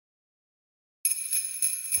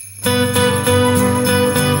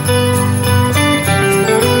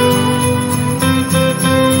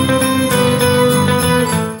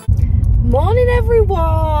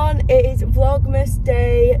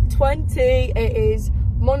2020. It is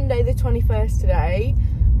Monday the 21st today,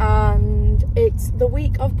 and it's the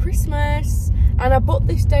week of Christmas. And I booked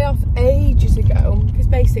this day off ages ago because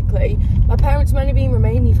basically my parents have only been in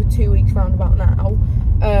Romania for 2 weeks roundabout now,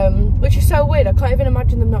 which is so weird. I can't even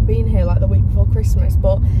imagine them not being here like the week before Christmas.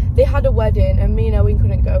 But they had a wedding and me and Owen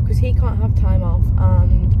couldn't go because he can't have time off,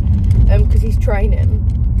 and because he's training,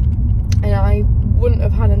 and I wouldn't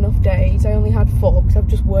have had enough days. I only had 4 because I've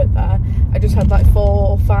just worked there. I just had like 4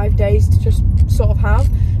 or 5 days to just sort of have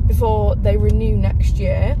before they renew next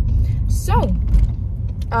year. So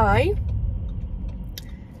I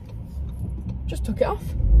just took it off.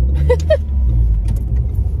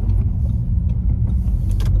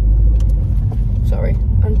 Sorry,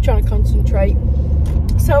 I'm trying to concentrate.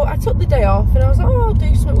 So I took the day off and I was like, oh, I'll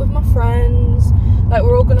do something with my friends. Like,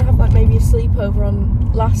 we're all gonna have like maybe a sleepover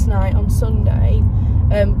on last night on Sunday,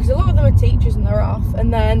 because a lot of them are teachers and they're off,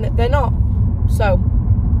 and then they're not. So,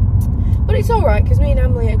 but it's all right because me and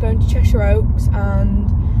Emily are going to Cheshire Oaks, and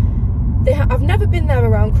I've never been there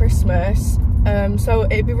around Christmas. So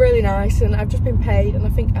it'd be really nice, and I've just been paid, and I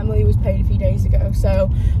think Emily was paid a few days ago, so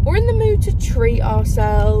we're in the mood to treat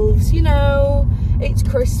ourselves, you know, it's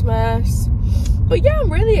Christmas. But yeah,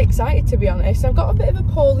 I'm really excited, to be honest. I've got a bit of a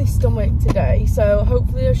poorly stomach today, so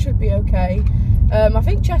hopefully I should be okay. I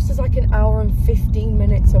think Chester's like an hour and 15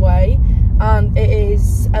 minutes away, and it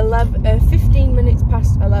is 15 minutes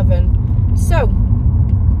past 11, so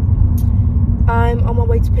I'm on my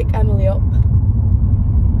way to pick Emily up.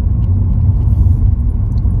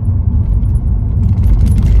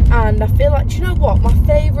 And I feel like, do you know what? One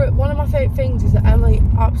of my favourite things is that Emily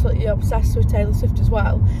absolutely obsessed with Taylor Swift as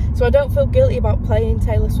well. So I don't feel guilty about playing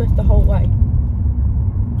Taylor Swift the whole way.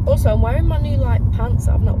 Also, I'm wearing my new like pants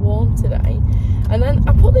that I've not worn today. And then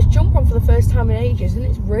I put this jumper on for the first time in ages, and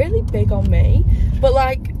it's really big on me. But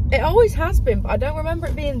like, it always has been, but I don't remember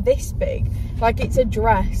it being this big. Like, it's a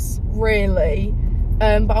dress, really.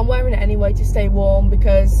 But I'm wearing it anyway to stay warm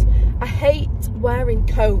because I hate wearing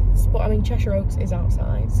coats, but I mean Cheshire Oaks is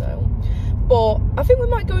outside, so. But I think we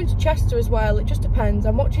might go into Chester as well, it just depends.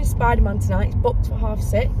 I'm watching Spider-Man tonight, it's booked for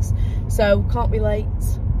 6:30, so can't be late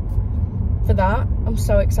for that. I'm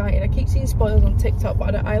so excited. I keep seeing spoilers on TikTok,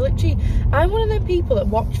 but I'm one of them people that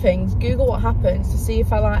watch things, Google what happens to see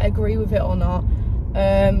if I like agree with it or not.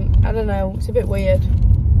 I don't know, it's a bit weird.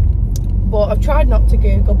 But I've tried not to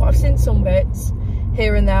Google, but I've seen some bits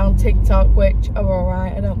here and there on TikTok, which are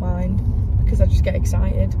alright, I don't mind, because I just get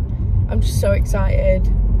excited. I'm just so excited.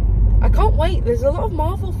 I can't wait. There's a lot of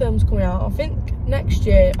Marvel films coming out. I think next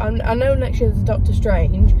year, I know next year there's Doctor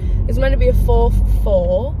Strange. There's meant to be a 4th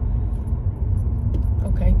Thor.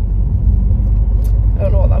 Okay. I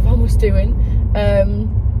don't know what that one was doing.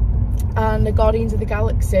 And the Guardians of the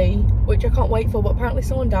Galaxy, which I can't wait for, but apparently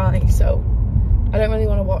someone dies, so I don't really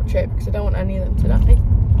want to watch it because I don't want any of them to die.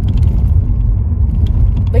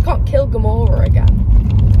 They can't kill Gamora again.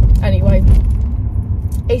 Anyway,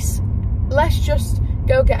 let's just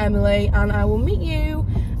go get Emily, and I will meet you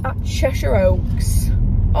at Cheshire Oaks.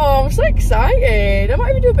 Oh, I'm so excited. I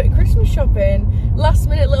might even do a bit of Christmas shopping. Last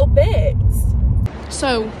minute little bits.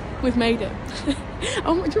 So, we've made it.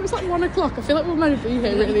 Oh my God, it was like 1 o'clock. I feel like we're meant to be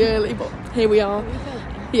here really early, but here we are.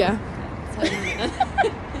 Yeah.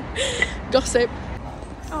 Gossip.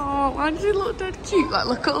 Oh, why does it look dead cute? Like,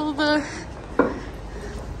 look at all the...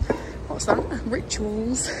 What's that?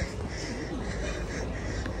 Rituals.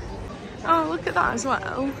 Oh, look at that as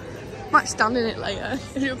well. Might stand in it later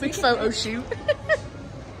and do a big photo shoot.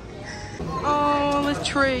 Oh, the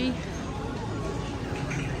tree.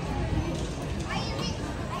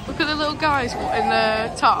 Look at the little guys in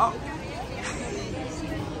the top.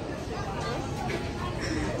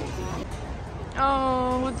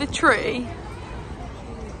 Oh, with the tree.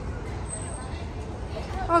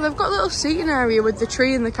 Oh, they've got a little seating area with the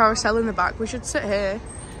tree and the carousel in the back. We should sit here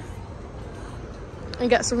and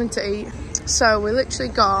get something to eat. So we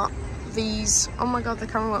literally got these, oh my God, the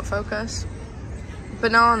camera won't focus.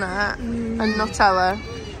 Banana and Nutella.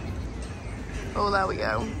 Oh, there we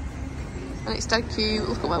go. And it's dead cute.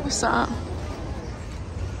 Look at where we're sat.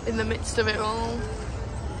 In the midst of it all.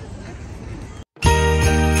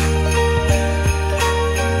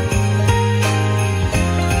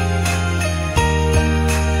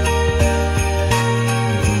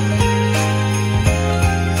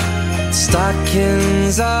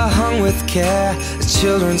 Stockings are hung with care. The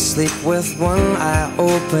children sleep with one eye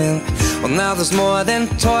open. Well, now there's more than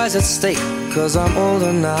toys at stake, 'cause I'm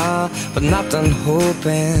older now, but not done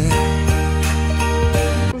hoping.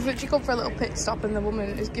 We've literally gone for a little pit stop, and the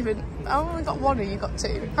woman is giving... I only got 1 or you got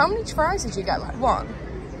 2? How many fries did you get? Like 1?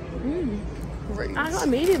 Rude. I got a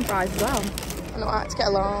medium fries as well. No, I had to get a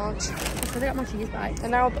large. I could have got my cheese bite. And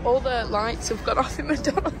now all the lights have gone off in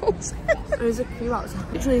McDonald's. There's a queue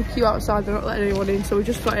outside. Literally a queue outside, they're not letting anyone in, so we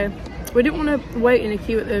just got in. We didn't want to wait in a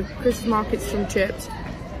queue at the Christmas market for some chips.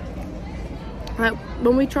 Like,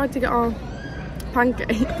 when we tried to get our pancake,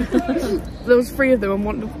 there was 3 of them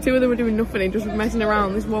and 2 of them were doing nothing and just messing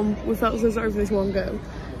around. This one, we felt so sorry for this one girl.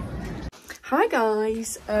 Hi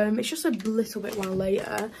guys, it's just a little bit while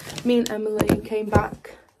later. Me and Emily came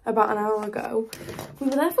back about an hour ago. We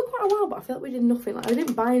were there for quite a while, but I feel like we did nothing. Like, I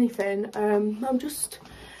didn't buy anything. I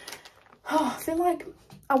feel like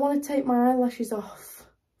I want to take my eyelashes off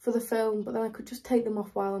for the film, but then I could just take them off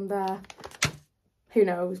while I'm there. Who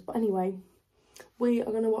knows? But anyway, we are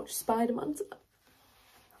going to watch Spider-Man tonight.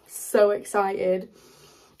 I'm so excited.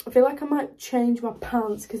 I feel like I might change my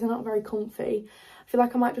pants because they're not very comfy. I feel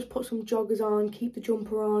like I might just put some joggers on, keep the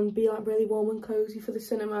jumper on, be like really warm and cozy for the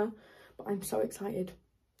cinema. But I'm so excited.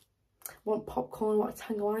 I want popcorn, I want a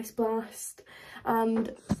Tango Ice Blast.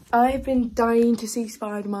 And I've been dying to see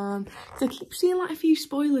Spider-Man. I keep seeing like a few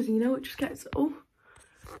spoilers, and you know, it just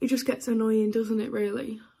gets annoying, doesn't it,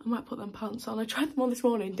 really? I might put them pants on. I tried them on this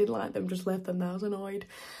morning, didn't like them, just left them there. I was annoyed.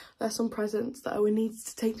 There's some presents that Owen needs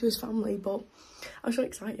to take to his family, but I'm so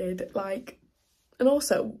excited. Like, and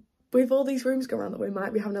also, with all these rumours going around that we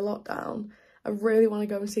might be having a lockdown, I really want to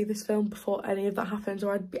go and see this film before any of that happens,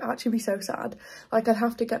 or I'd actually be so sad. Like, I'd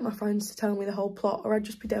have to get my friends to tell me the whole plot, or I'd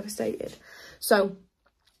just be devastated. So,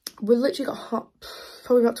 we've literally got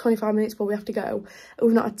probably about 25 minutes before we have to go.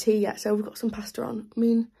 We've not had tea yet, so we've got some pasta on. I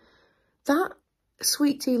mean, that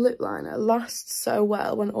sweet tea lip liner lasts so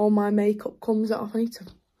well when all my makeup comes off. I need to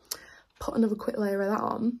put another quick layer of that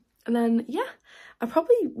on. And then, yeah, I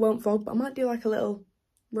probably won't vlog, but I might do like a little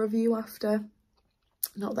review after.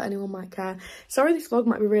 Not that anyone might care. Sorry this vlog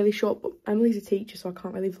might be really short, but Emily's a teacher, so I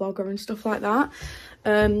can't really vlog her and stuff like that.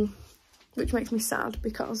 Which makes me sad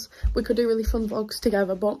because we could do really fun vlogs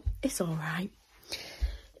together, but it's alright.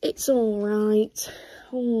 It's alright.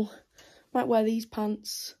 Oh, might wear these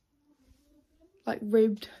pants, like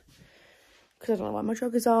ribbed, because I don't know where my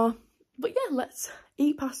joggers are. But yeah, let's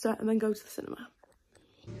eat pasta and then go to the cinema.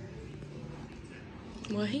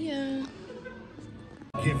 We're here.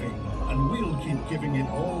 Giving, and we'll keep giving it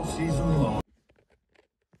all season long.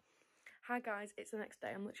 Hi guys, it's the next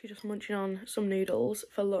day. I'm literally just munching on some noodles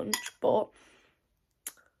for lunch, but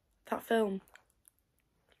that film,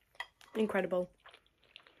 incredible.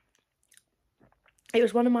 It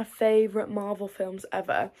was one of my favourite Marvel films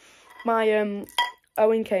ever. My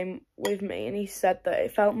Owen came with me and he said that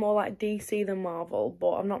it felt more like DC than Marvel,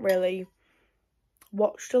 but I've not really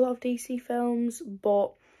watched a lot of DC films,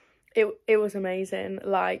 but it was amazing.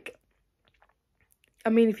 Like, I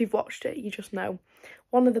mean, if you've watched it, you just know.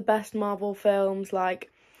 One of the best Marvel films. Like,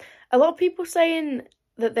 a lot of people saying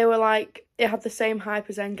that they were like, it had the same hype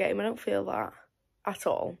as Endgame. I don't feel that at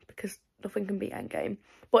all, because nothing can beat Endgame.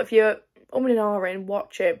 But if you're and ahhing,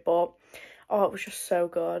 watch it. But, oh, it was just so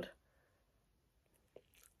good.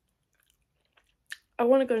 I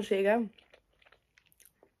want to go and see it again.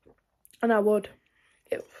 And I would.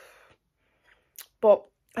 But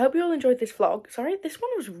I hope you all enjoyed this vlog. Sorry, this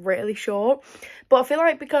one was really short. But I feel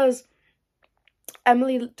like because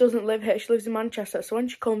Emily doesn't live here, she lives in Manchester. So when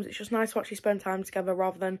she comes, it's just nice to actually spend time together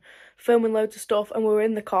rather than filming loads of stuff. And we were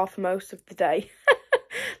in the car for most of the day.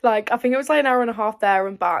 Like, I think it was like an hour and a half there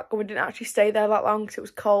and back. And we didn't actually stay there that long because it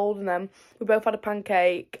was cold. And then we both had a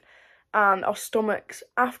pancake. And our stomachs,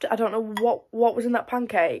 after, I don't know what was in that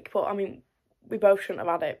pancake. But, I mean, we both shouldn't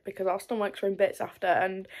have had it because our stomachs were in bits after.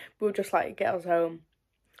 And we were just like, get us home.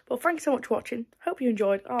 Well, thank you so much for watching. Hope you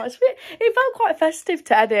enjoyed. Oh, it felt quite festive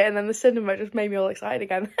to edit, and then the cinema just made me all excited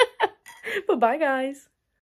again. But bye, guys.